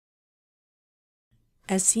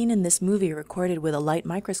As seen in this movie recorded with a light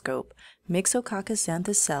microscope, Myxococcus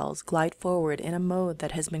xanthus cells glide forward in a mode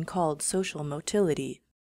that has been called social motility.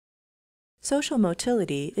 Social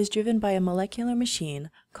motility is driven by a molecular machine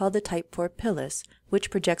called the type IV pilus,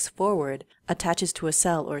 which projects forward, attaches to a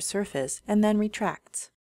cell or surface, and then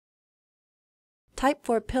retracts. Type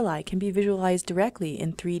IV pili can be visualized directly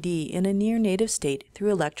in 3D in a near-native state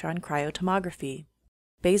through electron cryotomography.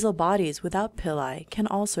 Basal bodies without pili can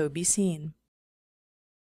also be seen.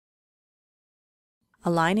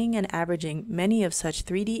 Aligning and averaging many of such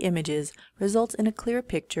 3D images results in a clear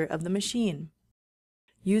picture of the machine.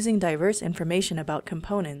 Using diverse information about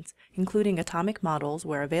components, including atomic models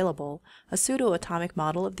where available, a pseudo-atomic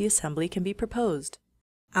model of the assembly can be proposed.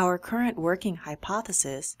 Our current working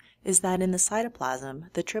hypothesis is that in the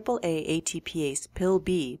cytoplasm, the AAA ATPase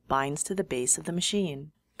pil-B binds to the base of the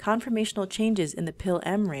machine. Conformational changes in the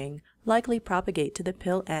pil-M ring likely propagate to the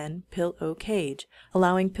pil-N, pil-O cage,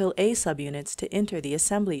 allowing pil-A subunits to enter the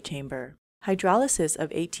assembly chamber. Hydrolysis of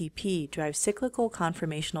ATP drives cyclical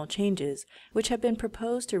conformational changes, which have been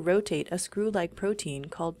proposed to rotate a screw-like protein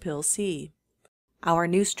called pil-C. Our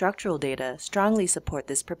new structural data strongly support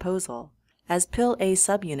this proposal. As pil-A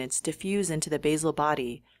subunits diffuse into the basal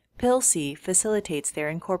body, pil-C facilitates their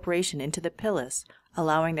incorporation into the pilus,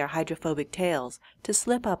 allowing their hydrophobic tails to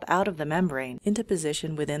slip up out of the membrane into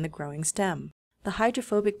position within the growing stem. The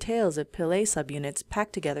hydrophobic tails of pil-A subunits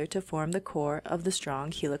pack together to form the core of the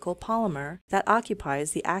strong helical polymer that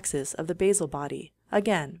occupies the axis of the basal body,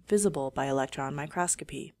 again visible by electron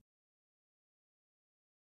microscopy.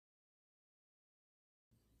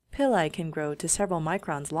 Pili can grow to several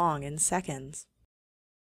microns long in seconds.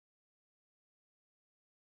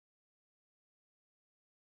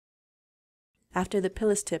 After the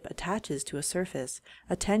pilus tip attaches to a surface,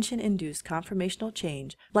 a tension-induced conformational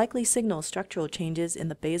change likely signals structural changes in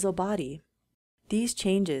the basal body. These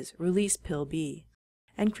changes release pil-B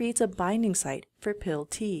and creates a binding site for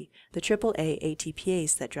pil-T, the AAA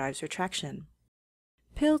ATPase that drives retraction.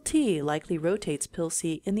 Pil-T likely rotates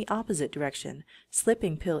pil-C in the opposite direction,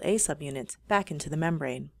 slipping pil-A subunits back into the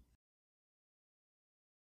membrane.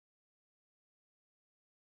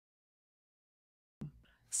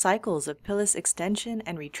 Cycles of pilus extension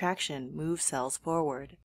and retraction move cells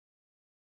forward.